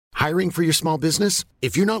Hiring for your small business?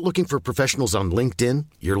 If you're not looking for professionals on LinkedIn,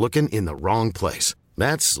 you're looking in the wrong place.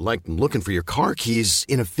 That's like looking for your car keys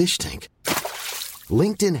in a fish tank.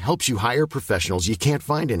 LinkedIn helps you hire professionals you can't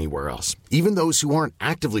find anywhere else, even those who aren't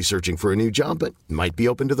actively searching for a new job but might be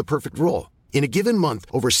open to the perfect role. In a given month,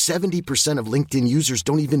 over 70% of LinkedIn users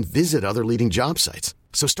don't even visit other leading job sites.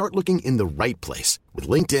 So start looking in the right place. With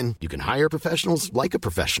LinkedIn, you can hire professionals like a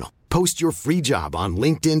professional. Post your free job on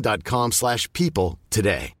linkedin.com/people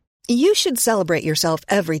today. You should celebrate yourself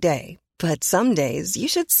every day, but some days you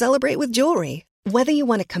should celebrate with jewelry. Whether you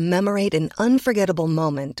want to commemorate an unforgettable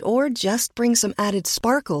moment or just bring some added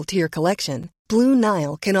sparkle to your collection, Blue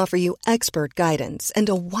Nile can offer you expert guidance and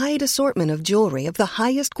a wide assortment of jewelry of the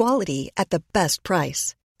highest quality at the best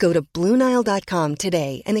price. Go to BlueNile.com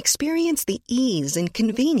today and experience the ease and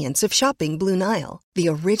convenience of shopping Blue Nile, the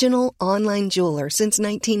original online jeweler since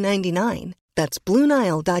 1999. That's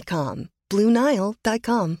BlueNile.com.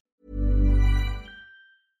 BlueNile.com.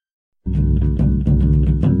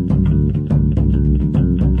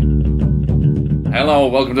 Hello,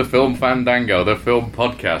 welcome to Film Fandango, the film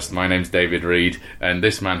podcast. My name's David Reed, and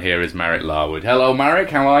this man here is Marek Larwood. Hello, Marek,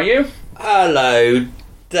 how are you? Hello,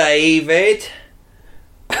 David.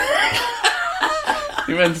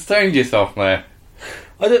 You've entertained yourself there.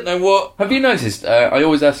 I don't know what. Have you noticed? I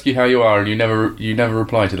always ask you how you are, and you never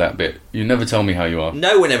reply to that bit. You never tell me how you are.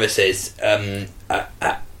 No one ever says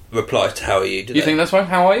replies to how are you. Do you think that's right?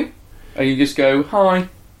 How are you? And you just go hi.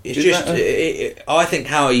 It's just. I think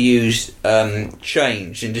how I use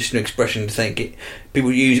change and just an expression to think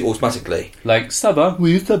people use it automatically. Like stubber, will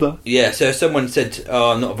you stubber? Yeah. So if someone said,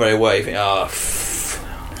 "Oh, I'm not very well," you think, "Oh,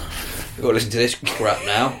 I've got to listen to this crap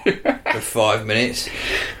now for 5 minutes."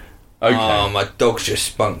 Okay. Oh, my dog's just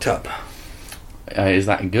spunked up. Is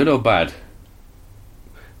that good or bad?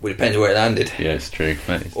 Well, it depends where it landed. Yeah, it's true.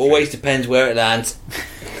 Always depends where it lands.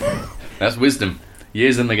 That's wisdom.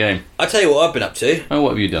 Years in the game. I'll tell you what I've been up to. Oh,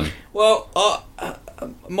 what have you done? Well,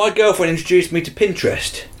 my girlfriend introduced me to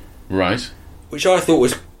Pinterest. Right. Which I thought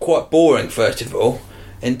was quite boring, first of all,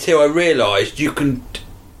 until I realised you can...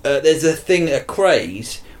 there's a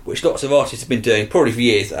craze, which lots of artists have been doing, probably for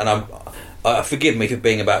years, and forgive me for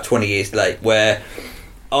being about 20 years late, where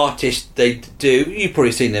artists, you've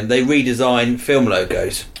probably seen them, they redesign film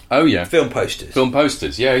logos. Oh, yeah. Film posters. Film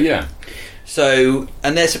posters, yeah. So,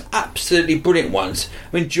 and there's some absolutely brilliant ones.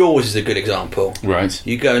 I mean, Jaws is a good example. Right.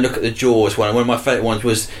 You go and look at the Jaws one. One of my favourite ones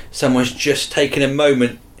was someone's just taken a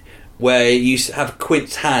moment where you have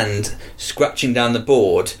Quint's hand scratching down the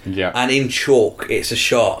board, and in chalk it's a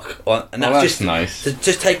shark. And that's just nice.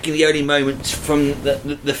 Just taking the only moments from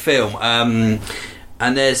the film. And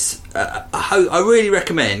there's, I really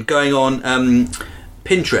recommend going on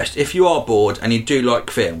Pinterest if you are bored and you do like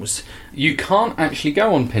films. You can't actually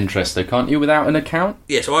go on Pinterest though, can't you, without an account?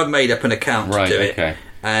 Yeah, so I've made up an account to do it. Okay.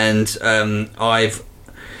 And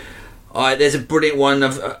there's a brilliant one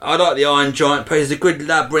of I like the Iron Giant poster. There's a good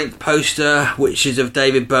Labyrinth poster which is of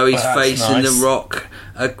David Bowie's face in The Rock.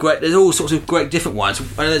 There's all sorts of great different ones. And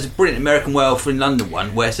there's a brilliant American Werewolf in London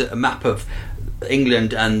one where it's a map of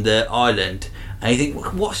England and Ireland. And you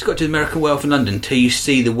think, what's it got to do with American Werewolf in London? Until you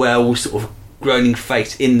see the werewolf sort of groaning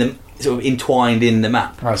face in the sort of entwined in the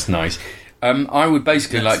map. That's nice. I would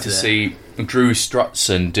basically like to see Drew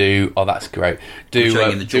Strutson do. Oh, that's great.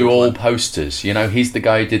 Do all posters. You know, he's the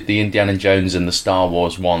guy who did the Indiana Jones and the Star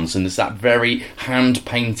Wars ones, and it's that very hand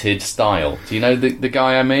painted style. Do you know the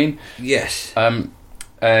guy I mean? Yes. And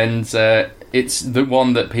it's the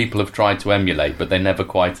one that people have tried to emulate, but they're never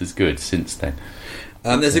quite as good since then.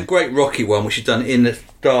 There's a great Rocky one which is done in the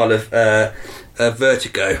style of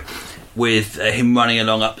Vertigo, with him running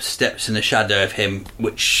along up steps in the shadow of him,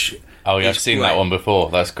 which... Oh, yeah, I've seen that one before.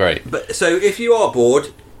 That's great. But so if you are bored,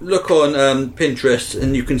 look on Pinterest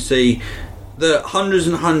and you can see the hundreds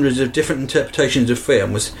and hundreds of different interpretations of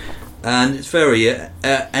films, and it's a very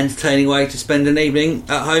entertaining way to spend an evening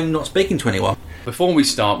at home not speaking to anyone. Before we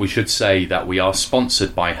start, we should say that we are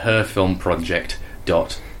sponsored by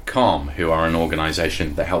herfilmproject.com, who are an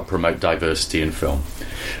organisation that help promote diversity in film.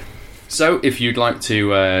 So, if you'd like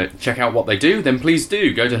to check out what they do, then please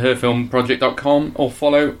do go to herfilmproject.com or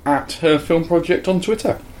follow at herfilmproject on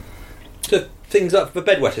Twitter. So things up for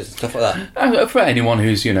bedwetters and stuff like that? For anyone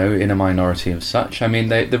who's, in a minority of such. I mean,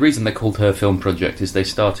 the reason they're called Her Film Project is they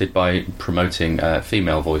started by promoting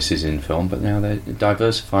female voices in film, but now they're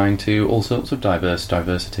diversifying to all sorts of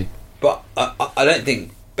diversity. But I don't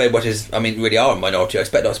think bedwetters, really are a minority. I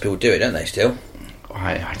expect lots of people do it, don't they, still?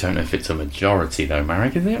 I don't know if it's a majority, though,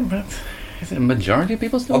 Marek, is it? But Is it a majority of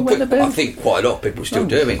people still wet their bed? I think quite a lot of people still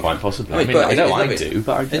do. I mean, quite possibly. I know I do,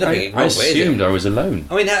 but I assumed I was alone.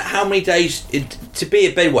 I mean, how many days to be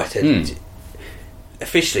a bedwetter?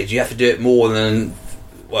 Officially, do you have to do it more than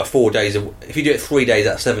 4 days? If you do it 3 days,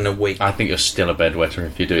 that's 7 a week. I think you're still a bedwetter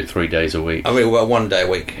if you do it 3 days a week. I mean, 1 day a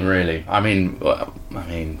week. Really? I mean,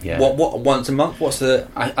 yeah. What once a month? What's the?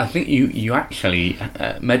 I think you actually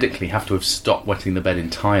medically have to have stopped wetting the bed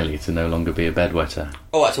entirely to no longer be a bedwetter.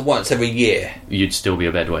 Oh, that's once every year. You'd still be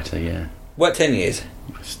a bedwetter, yeah. What, 10 years?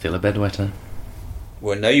 Still a bedwetter.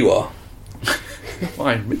 Well, no, you are.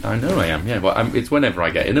 Well, I know I am, yeah. Well, it's whenever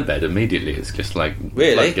I get in a bed, immediately. It's just like...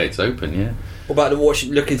 Really? Floodgates open, yeah. What about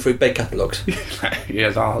looking through bed catalogues?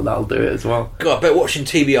 Yes, that'll do it as well. God, I bet watching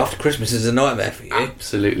TV after Christmas is a nightmare for you.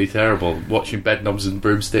 Absolutely terrible. Watching bed knobs and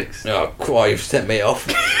broomsticks. Oh, cry, you've sent me off.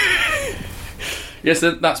 Yes,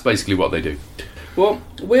 that's basically what they do. Well,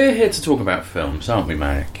 we're here to talk about films, aren't we,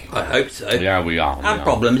 Marek? I hope so. Yeah, we are. And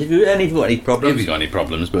problems. Have you got any problems? Have you got any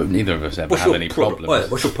problems? But neither of us ever have any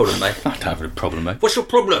problems. What's your problem, mate? I don't have a problem, mate. What's your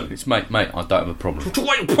problem? It's mate, I don't have a problem. What's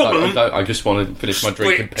your problem? I just want to finish my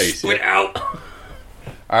drink in peace. Spit out.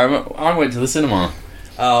 I went to the cinema.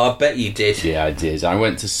 Oh, I bet you did. Yeah, I did. I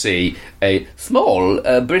went to see a small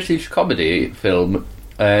British comedy film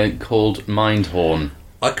called Mindhorn.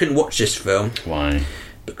 I couldn't watch this film. Why?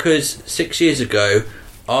 Because 6 years ago,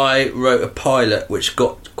 I wrote a pilot which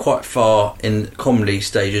got quite far in comedy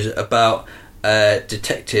stages about a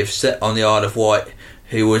detective set on the Isle of Wight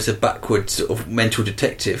who was a backwards sort of mental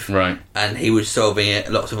detective. Right. And he was solving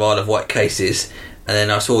lots of Isle of Wight cases. And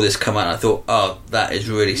then I saw this come out and I thought, oh, that is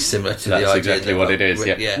really similar to the idea. That's exactly what it is,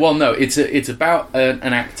 yeah. Well, no, it's about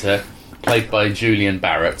an actor played by Julian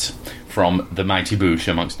Barratt from The Mighty Boosh,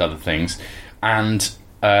 amongst other things. And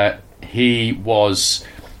he was...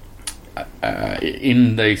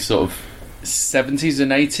 in the sort of 70s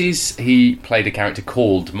and 80s, he played a character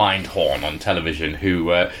called Mindhorn on television,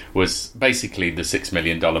 who was basically the $6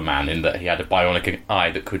 million man, in that he had a bionic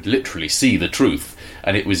eye that could literally see the truth,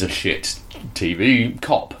 and it was a shit TV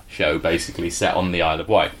cop show, basically set on the Isle of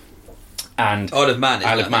Wight. And Isle of Man.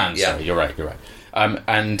 Isle of Man. Yeah, sorry, you're right.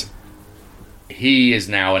 And he is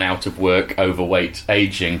now an out of work, overweight,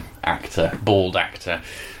 aging actor, bald actor.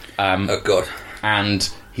 Oh God!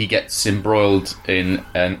 And he gets embroiled in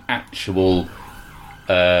an actual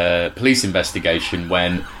police investigation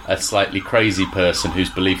when a slightly crazy person who's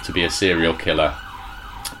believed to be a serial killer,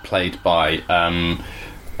 played by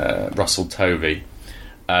Russell Tovey,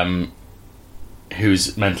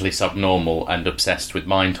 who's mentally subnormal and obsessed with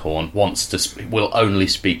Mindhorn, will only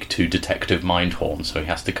speak to Detective Mindhorn, so he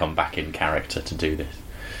has to come back in character to do this.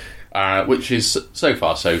 Which is, so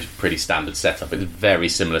far, pretty standard setup. It's very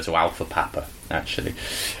similar to Alpha Papa, actually,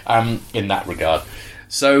 in that regard.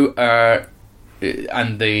 So,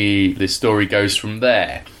 and the story goes from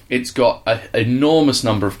there. It's got an enormous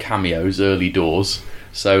number of cameos early doors.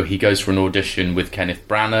 So he goes for an audition with Kenneth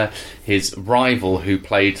Branagh, his rival, who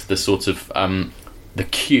played the sort of the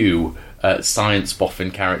Q science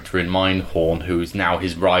boffin character in Mindhorn, who is now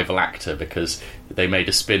his rival actor because they made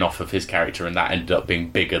a spin-off of his character and that ended up being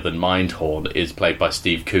bigger than Mindhorn, is played by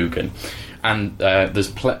Steve Coogan. And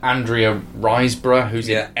there's Andrea Riseborough, who's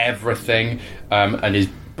in everything, and is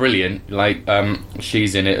brilliant. Like,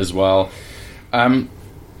 she's in it as well. And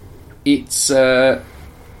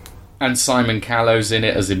Simon Callow's in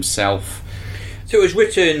it as himself. So it was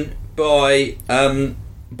written by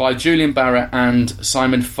Julian Barratt and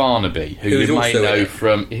Simon Farnaby, who you may know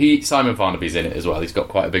from... Simon Farnaby's in it as well. He's got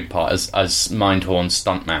quite a big part as Mindhorn's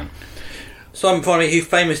stuntman. Simon Farnaby, who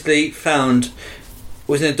famously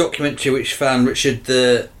was in a documentary which found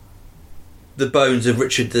the bones of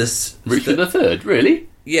Richard III, really?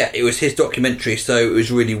 Yeah, it was his documentary, so it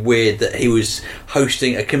was really weird that he was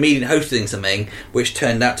a comedian hosting something, which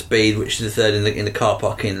turned out to be Richard III in the car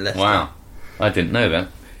park in Leicester. Wow, I didn't know that.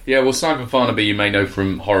 Yeah, well, Simon Farnaby you may know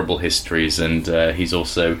from Horrible Histories, and he's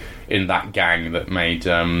also in that gang that made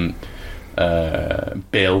Bill,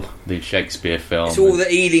 the Shakespeare film. It's all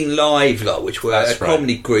the Ealing Live lot, which were a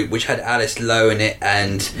comedy group which had Alice Lowe in it,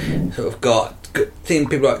 and sort of got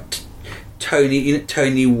people like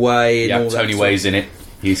Tony Way and all that. Tony Way's in it.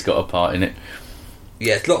 He's got a part in it.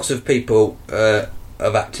 Yes, lots of people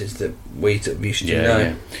of actors that we sort of used to know.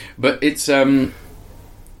 Yeah. But it's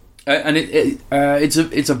and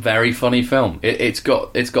it's a very funny film. It's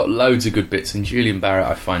got loads of good bits, and Julian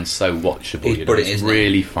Barratt I find so watchable. He's brilliant, He's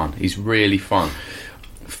really fun. He's really fun.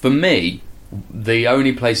 For me, the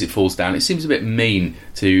only place it falls down, it seems a bit mean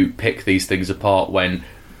to pick these things apart when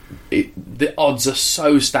the odds are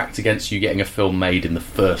so stacked against you getting a film made in the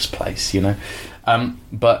first place, you know.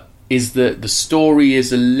 But is that the story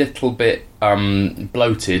is a little bit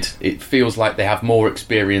bloated. It feels like they have more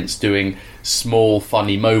experience doing small,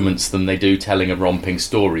 funny moments than they do telling a romping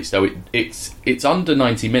story. So it's under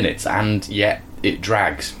 90 minutes, and yet it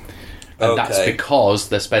drags. And that's because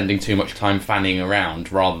they're spending too much time fanning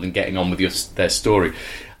around rather than getting on with their story.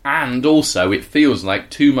 And also, it feels like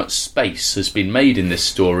too much space has been made in this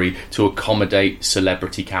story to accommodate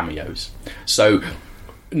celebrity cameos. So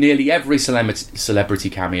nearly every celebrity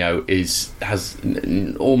cameo has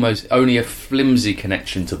almost only a flimsy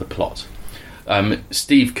connection to the plot.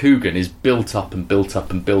 Steve Coogan is built up and built up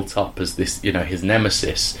and built up as this, his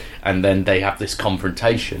nemesis, and then they have this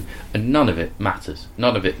confrontation, and none of it matters.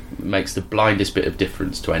 None of it makes the blindest bit of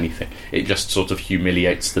difference to anything. It just sort of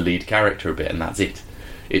humiliates the lead character a bit, and that's it.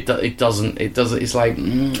 It doesn't. It's like,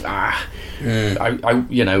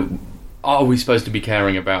 are we supposed to be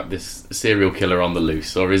caring about this serial killer on the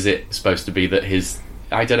loose, or is it supposed to be that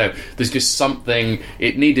I don't know. There's just something.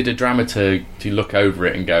 It needed a dramaturg to look over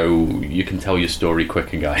it and go, you can tell your story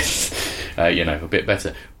quicker, guys. A bit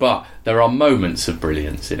better. But there are moments of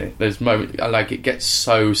brilliance in it. There's moments, like, it gets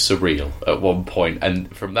so surreal at one point,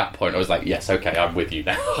 and from that point I was like, yes, okay, I'm with you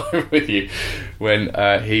now. I'm with you. When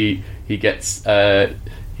he gets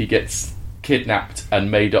kidnapped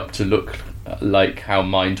and made up to look like how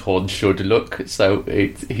Mindhorn should look. So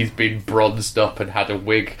he's been bronzed up and had a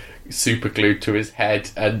wig super glued to his head,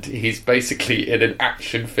 and he's basically in an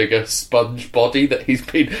action figure sponge body that he's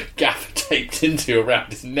been gaffer taped into around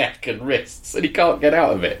his neck and wrists, and he can't get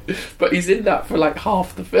out of it. But he's in that for like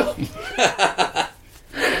half the film.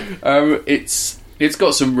 It's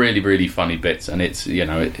got some really, really funny bits, and it's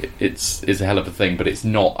a hell of a thing. But it's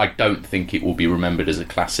not. I don't think it will be remembered as a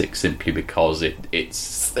classic simply because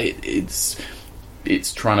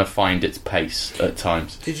it's trying to find its pace at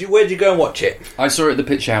times. Where did you go and watch it? I saw it at the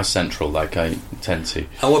Picture House Central, like I tend to.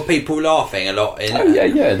 And were people laughing a lot in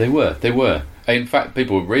it? Yeah, they were. In fact,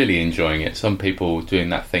 people were really enjoying it. Some people doing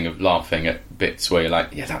that thing of laughing at bits where you're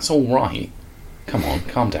like, yeah, that's all right. Come on,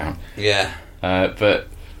 calm down. Yeah. But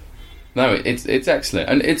no, it's excellent,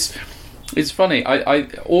 and it's funny. I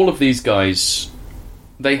all of these guys,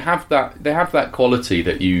 they have that quality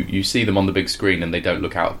that you see them on the big screen and they don't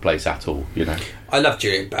look out of place at all. I love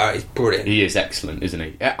Julian Barrett. He's brilliant. He is excellent, isn't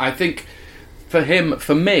he? I think for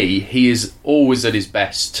me, he is always at his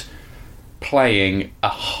best playing a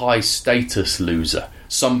high status loser,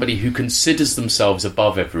 somebody who considers themselves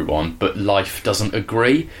above everyone, but life doesn't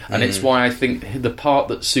agree. And it's why I think the part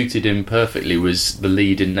that suited him perfectly was the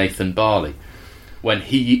lead in Nathan Barley, when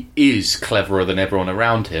he is cleverer than everyone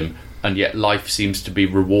around him, and yet life seems to be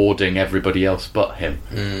rewarding everybody else but him.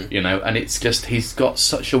 And it's just, he's got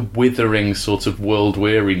such a withering sort of world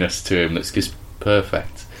weariness to him that's just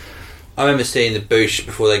perfect. I remember seeing the Boosh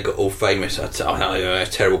before they got all famous. They were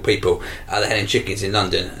terrible people at the Hen and Chickens in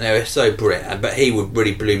London, and they were so brilliant. But he would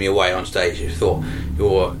really blew me away on stage. I thought,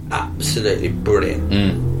 you're absolutely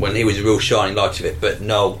brilliant when he was a real shining light of it. But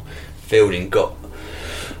Noel Fielding got,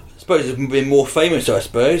 I suppose, it's been more famous. I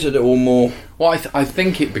suppose, or more. Well, I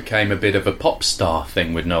think it became a bit of a pop star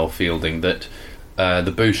thing with Noel Fielding. That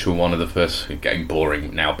the Boosh were one of the first. Getting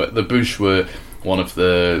boring now, but the Boosh were one of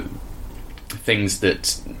the things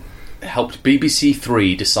that helped BBC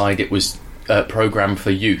Three decide it was a programme for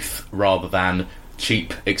youth rather than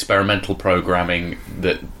cheap experimental programming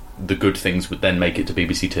that the good things would then make it to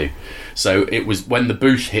BBC Two. So it was when the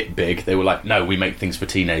Boosh hit big, they were like, no, we make things for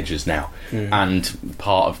teenagers now. And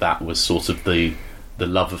part of that was sort of the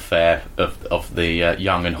love affair of the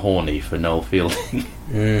young and horny for Noel Fielding.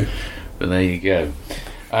 But there you go.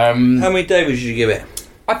 How many Davids did you give it?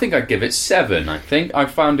 I think I'd give it 7. I think I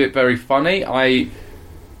found it very funny. I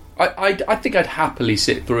think I'd happily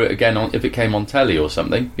sit through it again if it came on telly or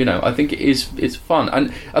something. I think it's fun,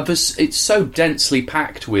 and it's so densely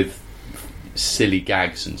packed with silly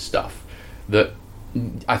gags and stuff that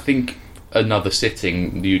I think another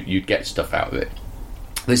sitting you'd get stuff out of it.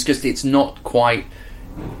 It's not quite.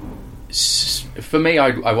 For me,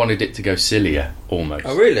 I wanted it to go sillier almost.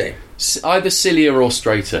 Oh, really? Either sillier or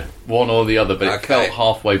straighter, one or the other, but it felt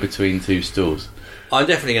halfway between two stools. I'm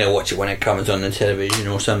definitely going to watch it when it comes on the television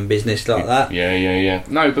or some business like that. Yeah.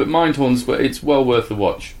 No, but Mindhorn's, it's well worth a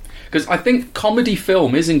watch. Because I think comedy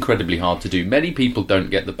film is incredibly hard to do. Many people don't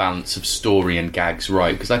get the balance of story and gags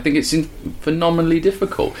right, because I think it's phenomenally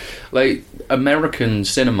difficult. Like, American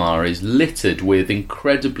cinema is littered with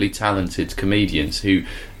incredibly talented comedians who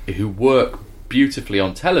work beautifully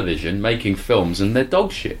on television, making films, and they're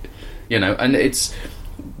dog shit. And it's...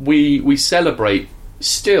 We celebrate...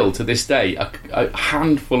 still to this day a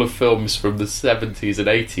handful of films from the 70s and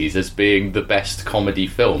 80s as being the best comedy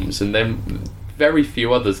films, and then very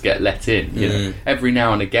few others get let in. You know, every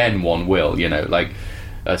now and again one will. You know, like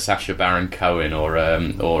Sacha Baron Cohen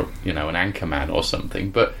or you know, an Anchorman or something.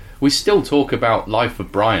 But we still talk about Life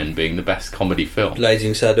of Brian being the best comedy film.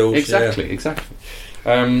 Blazing Saddles. Exactly.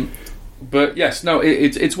 But yes, no,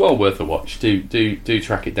 it's well worth a watch. Do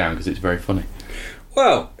track it down because it's very funny.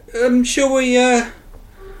 Well, shall we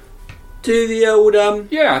do the old...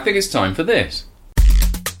 Yeah, I think it's time for this.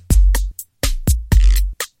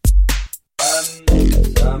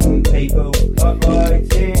 Some people are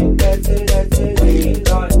writing letters, we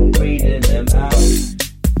like reading them out.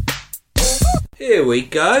 Here we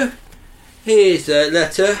go. Here's a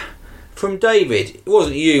letter from David. It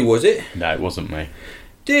wasn't you, was it? No, it wasn't me.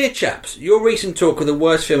 Dear chaps, your recent talk of the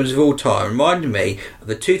worst films of all time reminded me of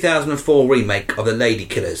the 2004 remake of The Lady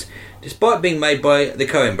Killers. Despite being made by the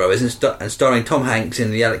Coen brothers and starring Tom Hanks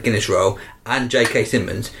in the Alec Guinness role and J.K.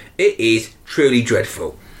 Simmons, it is truly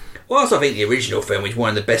dreadful. Whilst I think the original film is one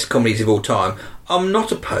of the best comedies of all time, I'm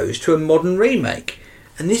not opposed to a modern remake.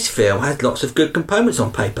 And this film has lots of good components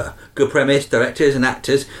on paper, good premise, directors and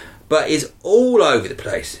actors, but is all over the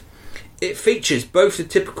place. It features both the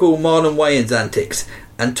typical Marlon Wayans antics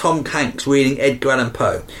and Tom Hanks reading Edgar Allan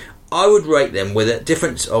Poe. I would rate them with a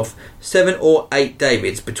difference of 7 or 8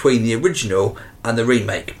 Davids between the original and the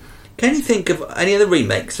remake. Can you think of any other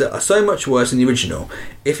remakes that are so much worse than the original?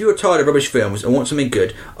 If you are tired of rubbish films and want something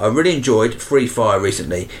good, I really enjoyed Free Fire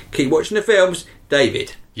recently. Keep watching the films,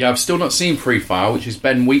 David. Yeah, I've still not seen Free Fire, which is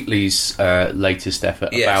Ben Wheatley's latest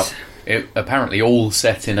effort about it, apparently all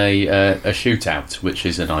set in a shootout, which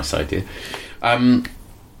is a nice idea.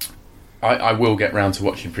 I will get round to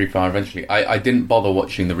watching Free Fire eventually. I didn't bother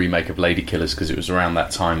watching the remake of Lady Killers because it was around that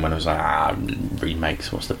time when I was like,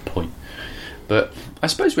 remakes, what's the point? But I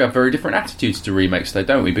suppose we have very different attitudes to remakes though,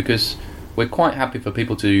 don't we? Because we're quite happy for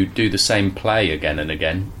people to do the same play again and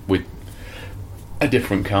again with a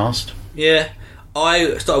different cast. Yeah,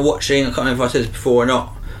 I started watching, I can't remember if I said this before or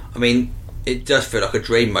not. I mean, it does feel like a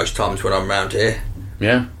dream most times when I'm around here.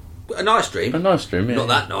 Yeah. A nice dream. A nice dream, yeah. Not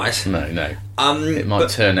that nice. No. It might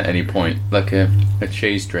turn at any point, like a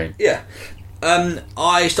cheese dream. Yeah.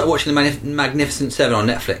 I started watching The Magnificent Seven on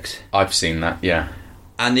Netflix. I've seen that, yeah.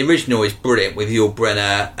 And the original is brilliant with Yul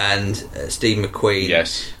Brynner and Steve McQueen.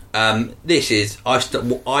 Yes. This is... I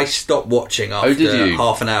stopped watching after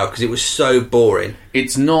half an hour because it was so boring.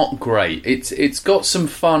 It's not great. It's got some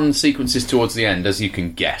fun sequences towards the end, as you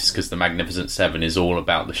can guess, because The Magnificent Seven is all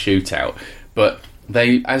about the shootout. But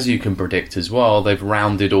they, as you can predict as well, they've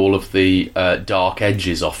rounded all of the dark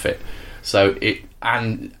edges off it. So it...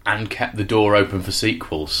 And kept the door open for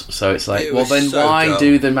sequels. So it's like, well, then so why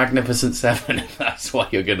do The Magnificent Seven if that's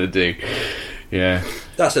what you're going to do? Yeah.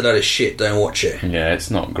 That's a load of shit, don't watch it. Yeah,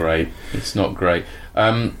 it's not great. It's not great.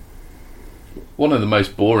 One of the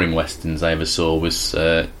most boring westerns I ever saw was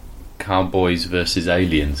Cowboys vs.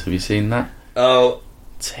 Aliens. Have you seen that? Oh.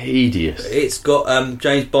 Tedious. It's got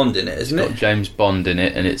James Bond in it, isn't it? It's got James Bond in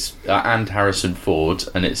it, and it's and Harrison Ford,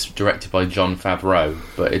 and it's directed by Jon Favreau,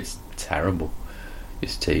 but it's terrible.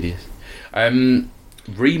 It's tedious.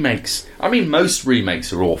 Remakes. I mean, most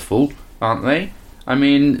remakes are awful, aren't they? I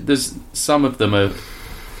mean, there's some of them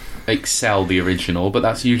excel the original, but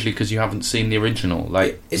that's usually because you haven't seen the original.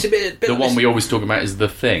 Like it's a bit the one we always talk about is The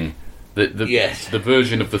Thing. Yes. The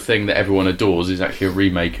version of The Thing that everyone adores is actually a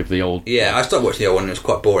remake of the old. Yeah, I started watching the old one and it was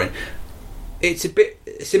quite boring. It's a bit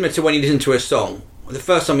similar to when you listen to a song. The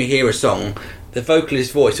first time you hear a song, the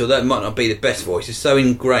vocalist's voice, although it might not be the best voice, is so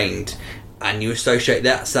ingrained. And you associate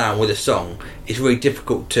that sound with a song, it's really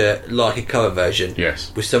difficult to like a cover version.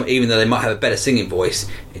 Yes. With some, even though they might have a better singing voice,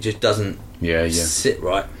 it just doesn't sit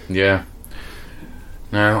right. Yeah.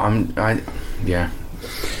 No,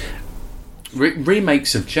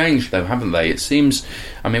 remakes have changed though, haven't they? It seems,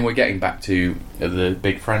 I mean, we're getting back to the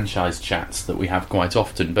big franchise chats that we have quite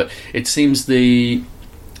often, but it seems the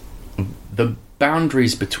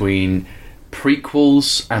boundaries between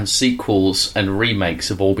prequels and sequels and remakes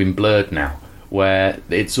have all been blurred now, where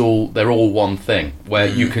they're all one thing, where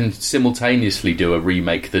you can simultaneously do a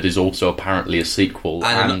remake that is also apparently a sequel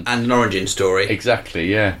and an origin story.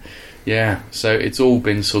 Exactly, yeah. So it's all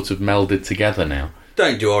been sort of melded together now.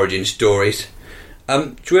 Don't do origin stories.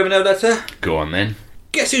 Do you ever know that? Go on then.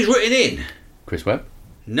 Guess who's written in? Chris Webb?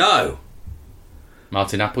 No.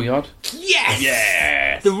 Martin Appleyard? Yes!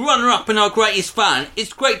 Yes! The runner-up and our greatest fan.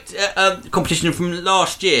 It's great competition from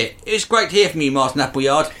last year. It's great to hear from you, Martin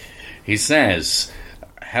Appleyard. He says,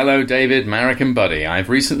 "Hello, David, Marek and Buddy. I've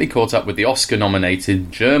recently caught up with the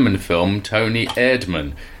Oscar-nominated German film Toni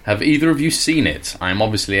Erdmann. Have either of you seen it? I am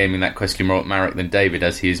obviously aiming that question more at Marek than David,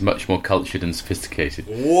 as he is much more cultured and sophisticated.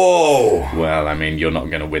 Whoa! Well, I mean, you're not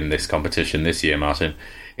going to win this competition this year, Martin.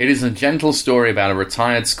 It is a gentle story about a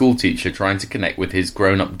retired schoolteacher trying to connect with his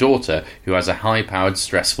grown-up daughter, who has a high-powered,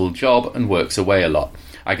 stressful job and works away a lot.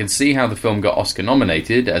 I can see how the film got Oscar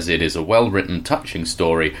nominated, as it is a well-written, touching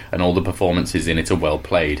story, and all the performances in it are well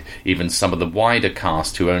played. Even some of the wider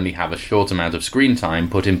cast, who only have a short amount of screen time,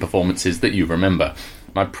 put in performances that you remember.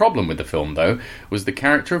 My problem with the film, though, was the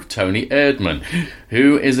character of Tony Erdmann,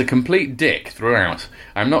 who is a complete dick throughout.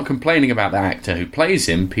 I'm not complaining about the actor who plays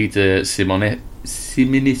him, Peter Simonistic.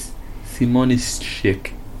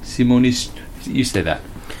 You say that.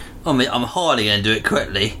 I mean, I'm hardly going to do it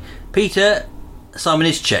correctly. Peter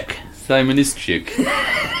Simonistic.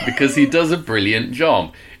 Because he does a brilliant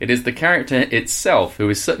job. It is the character itself who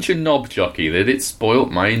is such a knob jockey that it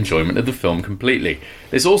spoilt my enjoyment of the film completely.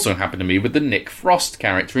 This also happened to me with the Nick Frost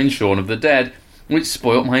character in Shaun of the Dead, which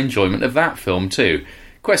spoilt my enjoyment of that film too.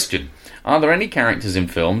 Question: are there any characters in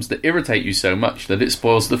films that irritate you so much that it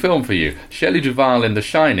spoils the film for you? Shelley Duvall in The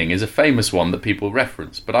Shining is a famous one that people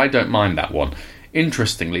reference, but I don't mind that one.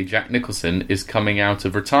 Interestingly, Jack Nicholson is coming out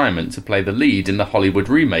of retirement to play the lead in the Hollywood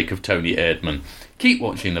remake of Tony Erdmann. Keep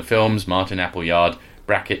watching the films, Martin Appleyard.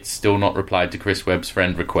 Brackets, still not replied to Chris Webb's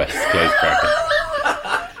friend request. Close bracket.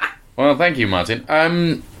 Well, thank you, Martin.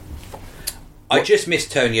 I just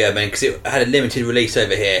missed Tony Erdmann because it had a limited release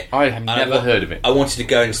over here. I have never heard of it. I wanted to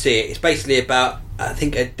go and see it. It's basically about, I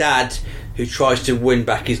think, a dad who tries to win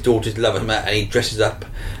back his daughter's love, and he dresses up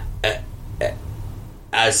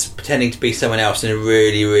as pretending to be someone else in a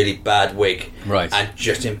really, really bad wig. Right. And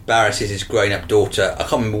just embarrasses his grown-up daughter. I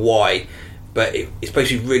can't remember why, but it's supposed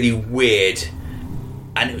to be really weird,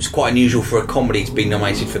 and it was quite unusual for a comedy to be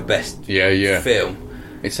nominated for Best Film.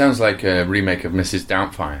 It sounds like a remake of Mrs.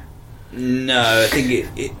 Doubtfire. No, I think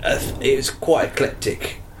it was quite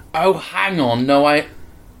eclectic. Oh, hang on. No,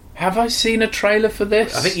 have I seen a trailer for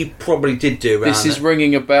this? I think you probably did do around This is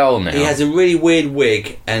ringing a bell now. He has a really weird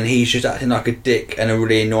wig, and he's just acting like a dick and a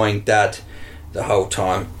really annoying dad the whole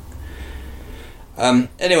time.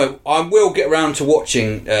 Anyway, I will get around to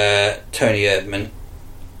watching Tony Erdmann.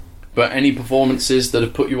 But any performances that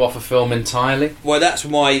have put you off a film entirely? Well, that's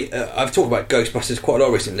why I've talked about Ghostbusters quite a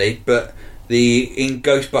lot recently, but in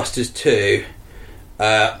Ghostbusters 2,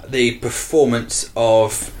 the performance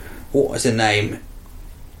of, what was her name?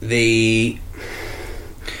 The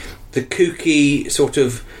kooky sort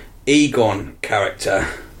of Egon character.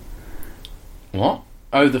 What?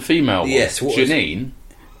 Oh, the female one? Yes. Janine?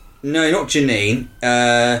 No, not Janine.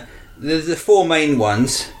 The four main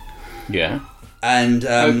ones. Yeah. And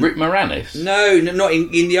Rick Moranis? No, not in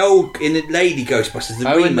the Lady Ghostbusters, the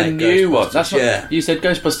remake. In the new Ghostbusters, one. That's yeah. You said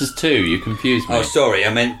Ghostbusters 2. You confused me. Oh, sorry. I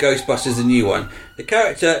meant Ghostbusters, the new one. The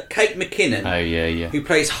character Kate McKinnon. Oh, yeah. Who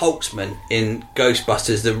plays Holtzman in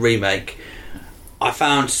Ghostbusters, the remake. I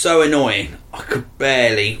found so annoying. I could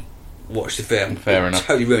barely watch the film. Fair enough.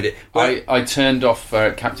 Totally ruined it. Well, I turned off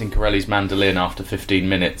Captain Corelli's mandolin after 15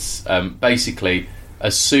 minutes. Basically,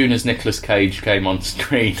 as soon as Nicolas Cage came on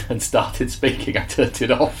screen and started speaking, I turned it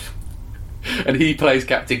off. And he plays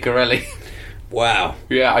Captain Corelli. Wow.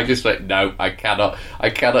 Yeah, I just went, no, I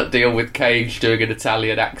cannot deal with Cage doing an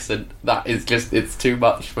Italian accent. That is just, it's too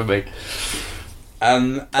much for me.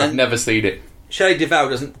 I've never seen it. Shelley Duvall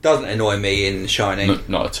doesn't annoy me in Shining. No,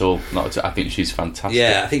 not at all. I think she's fantastic.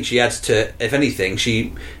 Yeah, I think she adds to, if anything,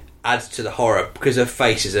 she adds to the horror because her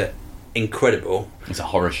face is incredible. It's a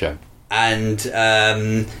horror show. And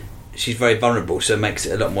she's very vulnerable, so it makes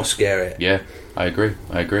it a lot more scary. Yeah, I agree.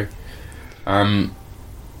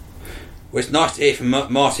 Well, it's nice to hear from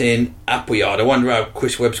Martin Appleyard. I wonder how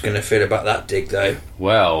Chris Webb's going to feel about that dig, though.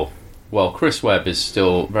 Well, Chris Webb is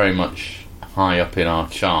still very much high up in our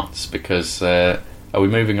charts because are we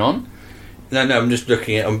moving on? No, I'm just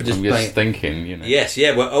looking at. I'm just thinking, you know. Yes,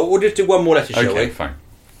 yeah. Well, we'll just do one more letter, shall we? Okay, fine.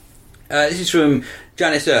 This is from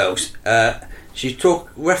Janice Earls. She's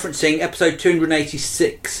referencing episode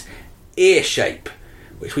 286, ear shape,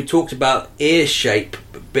 which we talked about ear shape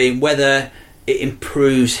being whether it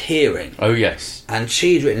improves hearing. Oh, yes. And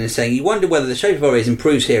she's written and saying, you wonder whether the shape of our ears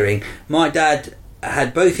improves hearing. My dad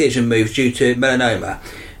had both ears removed due to melanoma.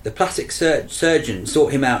 The plastic surgeon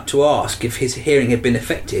sought him out to ask if his hearing had been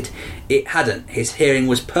affected. It hadn't. His hearing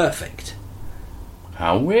was perfect.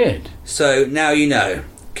 How weird. So now you know.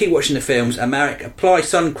 Keep watching the films. And Marek, apply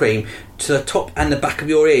sun cream to the top and the back of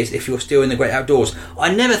your ears if you're still in the great outdoors.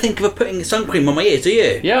 I never think of putting sun cream on my ears, do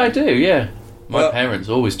you? Yeah, I do, yeah. My parents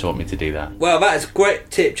always taught me to do that. Well, that's a great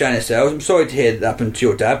tip, Janice Earls. I'm sorry to hear that happened to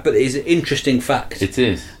your dad, but it is an interesting fact. It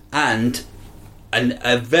is. And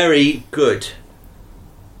a very good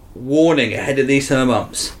warning ahead of these summer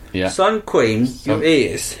months. Yeah. Sun cream your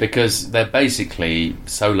ears. Because they're basically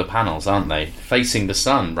solar panels, aren't they? Facing the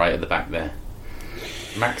sun right at the back there.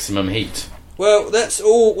 Maximum heat. Well, that's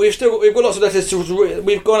all. We've got lots of letters.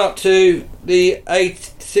 We've gone up to the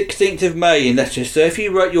 16th of May in letters. So if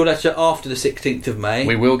you wrote your letter after the 16th of May,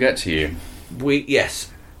 we will get to you.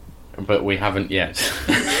 Yes, but we haven't yet.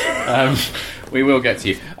 We will get to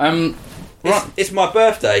you. Right. It's my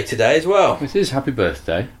birthday today as well. It is happy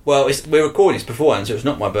birthday. Well, we're recording this beforehand, so it's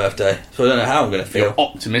not my birthday. So I don't know how I'm going to feel. You're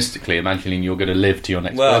optimistically imagining you're going to live to your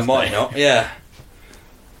next birthday. Well, I might not. Yeah.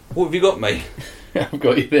 What have you got me? I've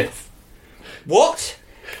got you this. What?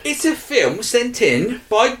 It's a film sent in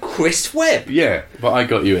by Chris Webb. Yeah, but I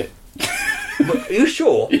got you it. Are you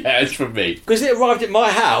sure? Yeah, it's from me. Because it arrived at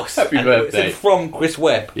my house. Happy birthday. It's from Chris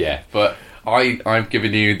Webb. Yeah, but I've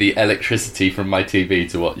given you the electricity from my TV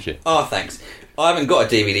to watch it. Oh, thanks. I haven't got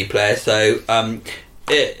a DVD player, so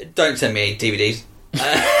don't send me any DVDs.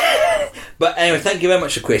 But anyway, thank you very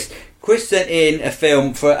much to Chris. Chris sent in a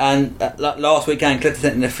film last week, Anne Clitter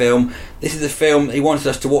sent in a film. This is a film he wanted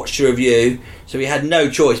us to watch to review, so we had no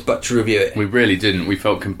choice but to review it. We really didn't. We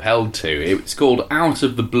felt compelled to. It's called Out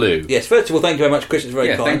of the Blue. Yes, first of all, thank you very much, Chris. It's very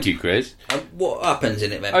kind. Thank you, Chris. What happens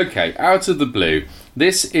in it, then? Okay, Out of the Blue.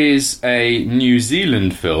 This is a New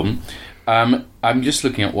Zealand film. I'm just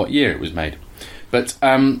looking at what year it was made. But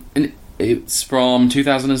it's from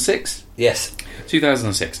 2006? Yes.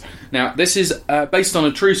 2006. Now, this is based on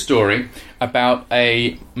a true story about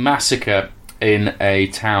a massacre in a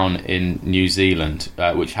town in New Zealand,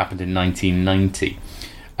 which happened in 1990.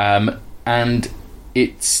 And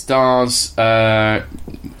it stars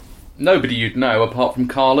nobody you'd know apart from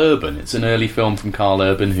Carl Urban. It's an early film from Carl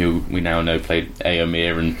Urban, who we now know played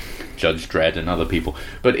Eomer and Judge Dredd and other people.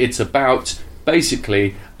 But it's about,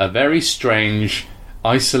 basically, a very strange,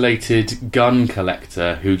 isolated gun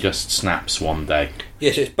collector who just snaps one day.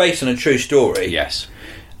 Yes, it's based on a true story. Yes.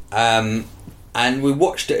 And we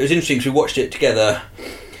watched it. It was interesting because we watched it together,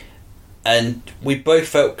 and we both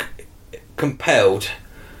felt compelled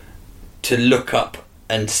to look up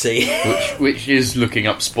and see. which is looking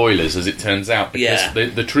up spoilers, as it turns out, because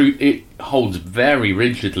the truth, it holds very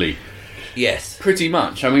rigidly. Yes. Pretty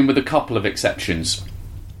much. I mean, with a couple of exceptions.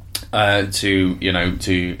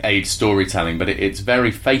 To aid storytelling, but it's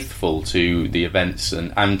very faithful to the events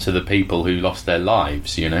and to the people who lost their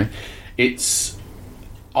lives. I think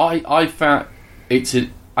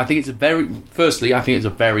it's a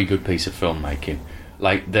very good piece of filmmaking.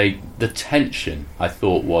 Like the tension, I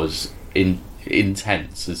thought was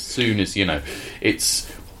intense. As soon as it's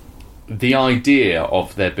the idea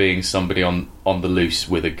of there being somebody on the loose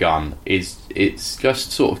with a gun it's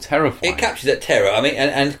just sort of terrifying. It captures that terror. I mean,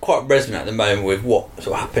 and quite resonant at the moment with what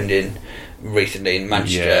sort of happened recently in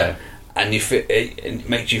Manchester. Yeah. And you feel it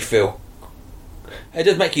makes you feel. It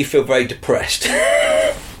does make you feel very depressed.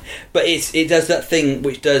 But it does that thing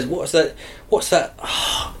which does what's that?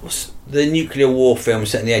 What's the nuclear war film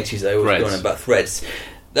set in the 80s? They always go on about Threads.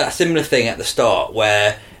 That similar thing at the start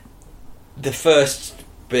where the first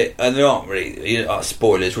bit, and there aren't really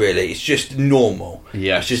spoilers really, it's just normal.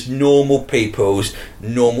 Yeah. It's just normal people's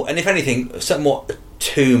normal, and if anything, somewhat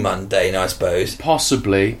too mundane, I suppose.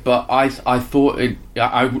 Possibly, but I thought it,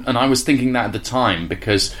 I was thinking that at the time,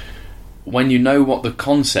 because when you know what the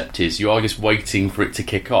concept is, you are just waiting for it to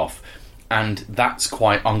kick off, and that's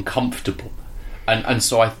quite uncomfortable. And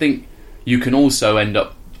so I think you can also end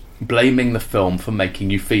up blaming the film for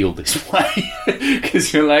making you feel this way,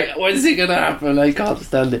 because you're like, when's it going to happen? I can't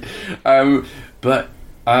stand it. But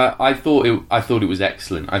I thought it was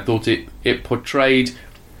excellent. I thought it portrayed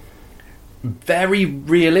very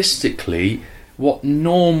realistically what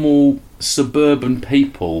normal suburban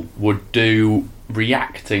people would do,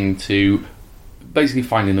 reacting to basically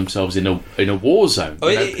finding themselves in a war zone.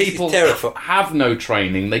 People have no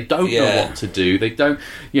training. They don't know what to do. They don't,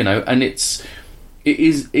 and it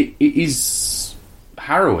is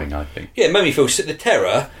harrowing, I think. Yeah, it made me feel the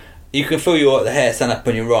terror. You can feel the hair stand up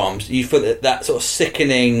on your arms. You feel that sort of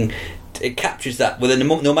sickening. It captures that with a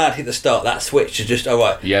normality at the start. That switch is just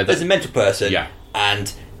there's a mental person,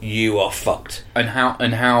 and you are fucked. And how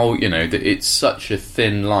that it's such a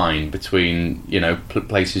thin line between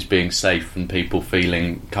places being safe and people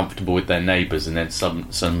feeling comfortable with their neighbours, and then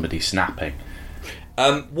somebody snapping.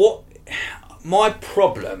 What my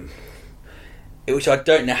problem, which I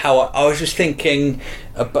don't know how I was just thinking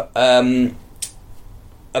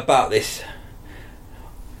about this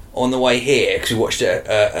on the way here, because we watched it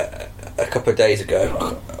a couple of days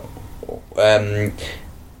ago,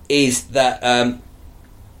 is that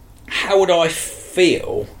how would I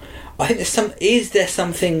feel? I think is there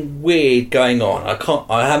something weird going on?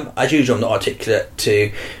 As usual, I'm not articulate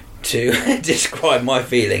to describe my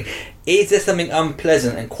feeling. Is there something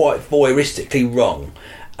unpleasant and quite voyeuristically wrong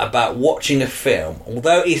about watching a film,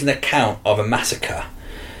 although it is an account of a massacre,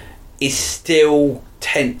 is still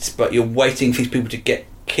tense, but you're waiting for these people to get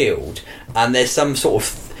killed, and there's some sort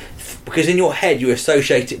of... Because in your head you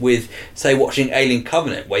associate it with, say, watching Alien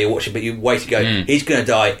Covenant, where you're watching, but you wait to go, he's going to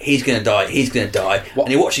die, he's going to die, he's going to die, and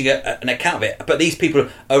you're watching an account of it. But these people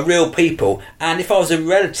are real people, and if I was a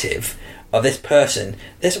relative of this person,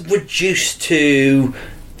 that's reduced to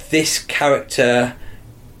this character.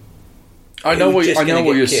 I know what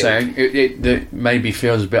you're saying. It maybe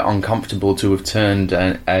feels a bit uncomfortable to have turned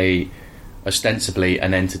ostensibly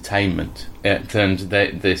an entertainment. It turned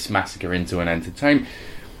this massacre into an entertainment.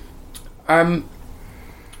 I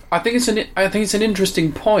think it's an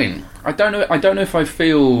interesting point. I don't know if I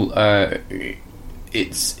feel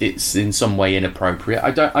it's in some way inappropriate.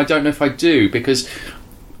 I don't know if I do, because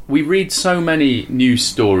we read so many news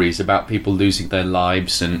stories about people losing their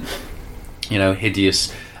lives and, you know,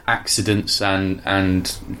 hideous accidents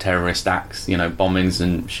and terrorist acts, you know, bombings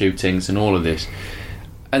and shootings and all of this,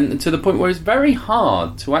 and to the point where it's very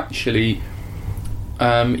hard to actually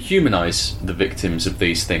humanise the victims of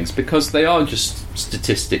these things, because they are just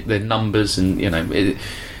statistic, they're numbers, and you know, it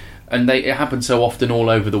happens so often all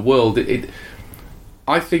over the world.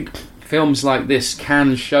 I think films like this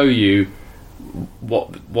can show you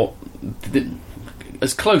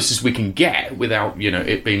as close as we can get without, you know,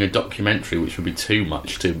 it being a documentary, which would be too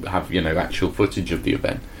much to have, you know, actual footage of the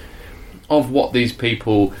event, of what these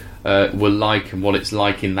people were like and what it's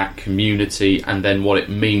like in that community, and then what it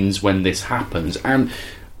means when this happens, and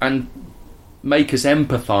make us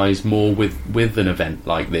empathise more with an event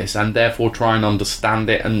like this, and therefore try and understand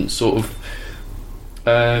it, and sort of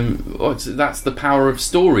that's the power of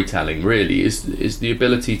storytelling, really, is the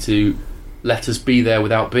ability to let us be there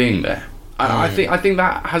without being there. I think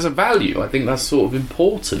that has a value. I think that's sort of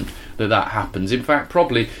important that happens. In fact,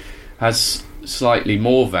 probably has slightly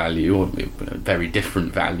more value, or very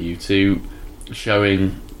different value, to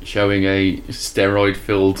showing a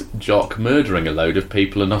steroid-filled jock murdering a load of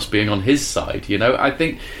people and us being on his side. You know,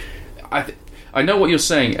 I know what you're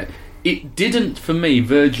saying. It didn't, for me,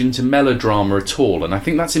 verge into melodrama at all, and I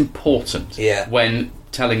think that's important. Yeah. When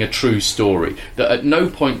telling a true story, that at no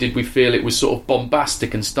point did we feel it was sort of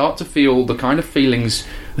bombastic, and start to feel the kind of feelings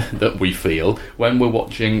that we feel when we're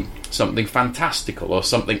watching something fantastical or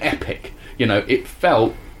something epic. You know, it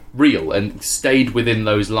felt real and stayed within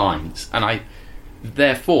those lines, and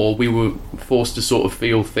therefore we were forced to sort of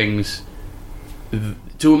feel things,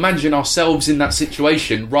 to imagine ourselves in that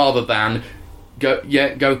situation, rather than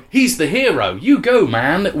go, he's the hero, you go,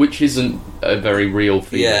 man, which isn't a very real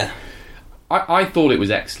feeling. Yeah. I thought it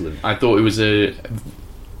was excellent. I thought it was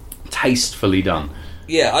tastefully done.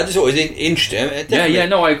 Yeah, I just thought it was interesting.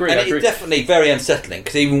 I agree. It's definitely very unsettling,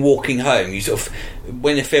 because even walking home, you sort of,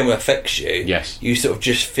 when the film affects you, yes, you sort of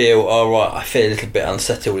just feel, oh right, I feel a little bit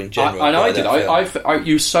unsettled in general. I did.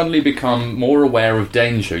 You suddenly become more aware of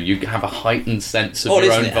danger. You have a heightened sense of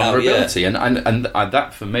your own vulnerability, and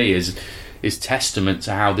that for me is testament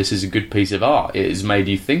to how this is a good piece of art. It has made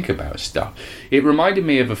you think about stuff. It reminded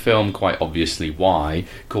me of a film, quite obviously why,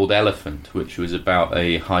 called Elephant, which was about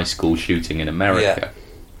a high school shooting in America. Yeah.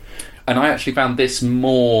 And I actually found this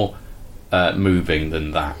more moving than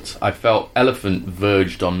that. I felt Elephant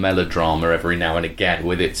verged on melodrama every now and again,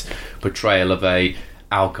 with its portrayal of a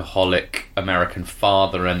alcoholic American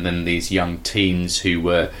father, and then these young teens who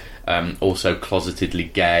were also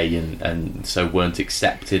closetedly gay and so weren't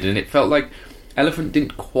accepted, and it felt like Elephant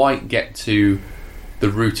didn't quite get to the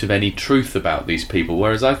root of any truth about these people,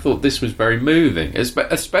 whereas I thought this was very moving,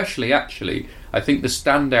 especially, actually, I think the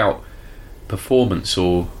standout performance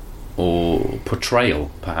or portrayal,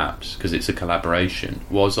 perhaps, because it's a collaboration,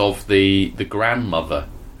 was of the grandmother,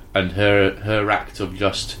 and her act of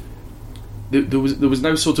just... There was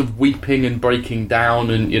no sort of weeping and breaking down,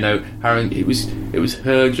 and, you know, it was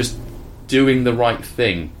her just doing the right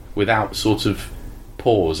thing without sort of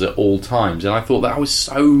pause at all times, and I thought that was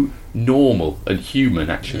so normal and human.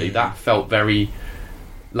 Actually, that felt very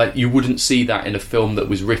like you wouldn't see that in a film that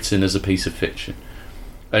was written as a piece of fiction.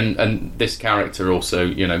 And this character also,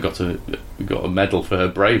 you know, got a medal for her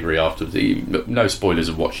bravery afterwards. No spoilers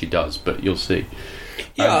of what she does, but you'll see.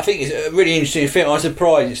 Yeah, I think it's a really interesting film. I'm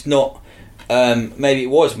surprised it's not. Maybe it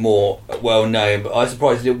was more well known, but I'm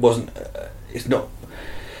surprised it wasn't. It's not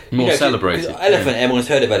more celebrated. Elephant, everyone's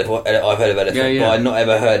heard of Elephant. I've heard of Elephant, but I've not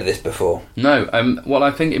ever heard of this before. No. Well,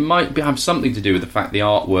 I think it might have something to do with the fact the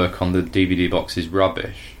artwork on the DVD box is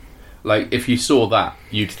rubbish. Like, if you saw that,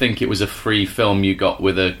 you'd think it was a free film you got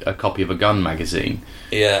with a copy of a gun magazine.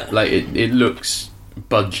 Yeah. Like, it looks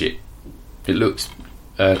budget. It looks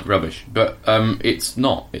rubbish. But it's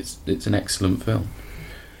not. It's an excellent film.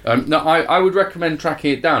 No, I would recommend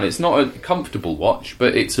tracking it down. It's not a comfortable watch,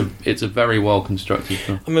 but it's a very well constructed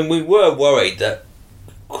film. I mean, we were worried that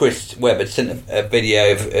Chris Webb had sent a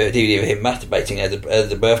video of DVD of him masturbating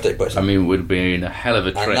as a birthday present. I mean, it would have been a hell of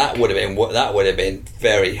a trick. And that would have been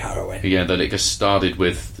very harrowing. Yeah, that it just started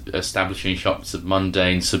with establishing shots of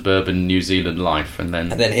mundane suburban New Zealand life, and then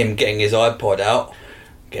him getting his iPod out,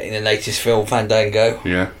 getting the latest film Fandango.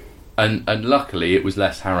 Yeah, and luckily it was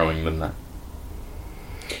less harrowing than that.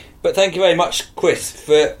 But thank you very much, Chris.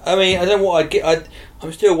 For I don't know what I'd get.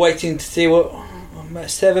 I'm still waiting to see what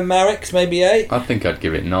 7 Mareks, maybe 8. I think I'd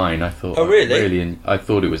give it 9. I thought. Oh, really? I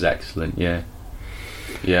thought it was excellent. Yeah,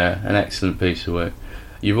 an excellent piece of work.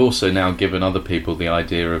 You've also now given other people the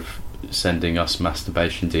idea of sending us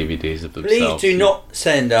masturbation DVDs of themselves. Please do not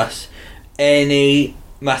send us any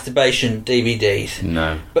masturbation DVDs.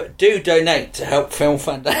 No. But do donate to help Film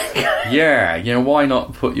Fandango. Yeah, why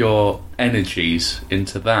not put your energies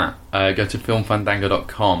into that? Go to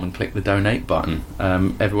filmfandango.com and click the donate button.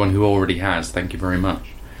 Everyone who already has, thank you very much.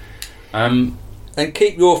 And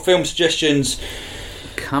keep your film suggestions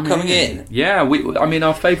coming in. Yeah,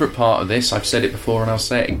 our favourite part of this, I've said it before and I'll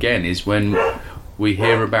say it again, is when we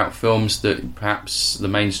hear about films that perhaps the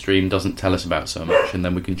mainstream doesn't tell us about so much, and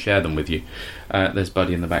then we can share them with you. There's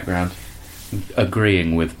Buddy in the background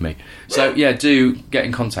agreeing with me. So yeah, do get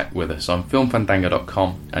in contact with us on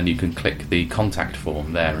filmfandango.com, and you can click the contact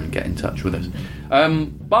form there and get in touch with us.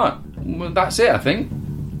 But that's it, I think.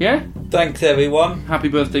 Yeah? Thanks, everyone. Happy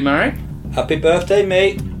birthday, Mary. Happy birthday,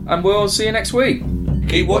 mate. And we'll see you next week.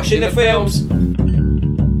 Keep watching the films.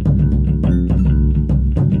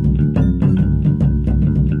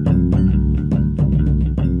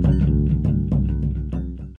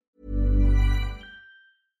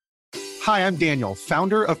 Hi, I'm Daniel,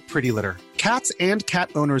 founder of Pretty Litter. Cats and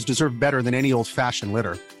cat owners deserve better than any old-fashioned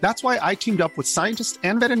litter. That's why I teamed up with scientists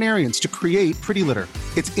and veterinarians to create Pretty Litter.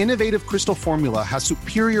 Its innovative crystal formula has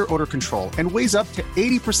superior odor control and weighs up to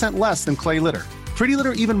 80% less than clay litter. Pretty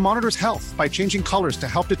Litter even monitors health by changing colors to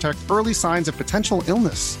help detect early signs of potential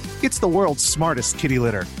illness. It's the world's smartest kitty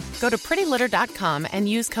litter. Go to prettylitter.com and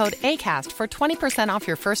use code ACAST for 20% off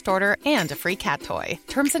your first order and a free cat toy.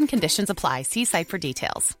 Terms and conditions apply. See site for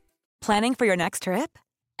details. Planning for your next trip?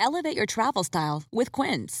 Elevate your travel style with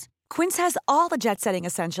Quince. Quince has all the jet-setting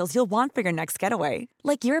essentials you'll want for your next getaway,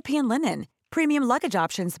 like European linen, premium luggage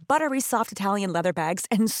options, buttery soft Italian leather bags,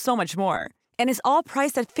 and so much more. And is all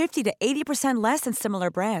priced at 50 to 80% less than similar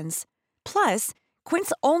brands. Plus,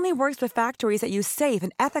 Quince only works with factories that use safe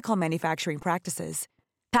and ethical manufacturing practices.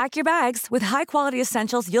 Pack your bags with high-quality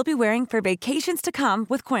essentials you'll be wearing for vacations to come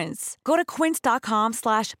with Quince. Go to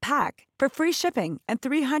quince.com/pack for free shipping and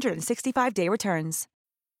 365-day returns.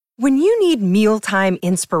 When you need mealtime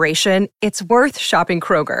inspiration, it's worth shopping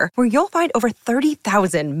Kroger, where you'll find over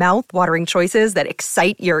 30,000 mouth-watering choices that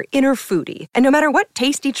excite your inner foodie. And no matter what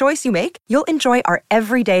tasty choice you make, you'll enjoy our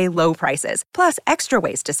everyday low prices, plus extra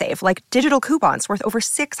ways to save, like digital coupons worth over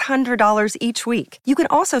 $600 each week. You can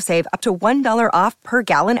also save up to $1 off per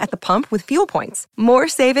gallon at the pump with fuel points. More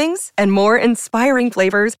savings and more inspiring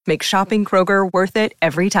flavors make shopping Kroger worth it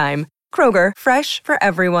every time. Kroger, fresh for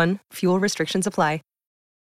everyone. Fuel restrictions apply.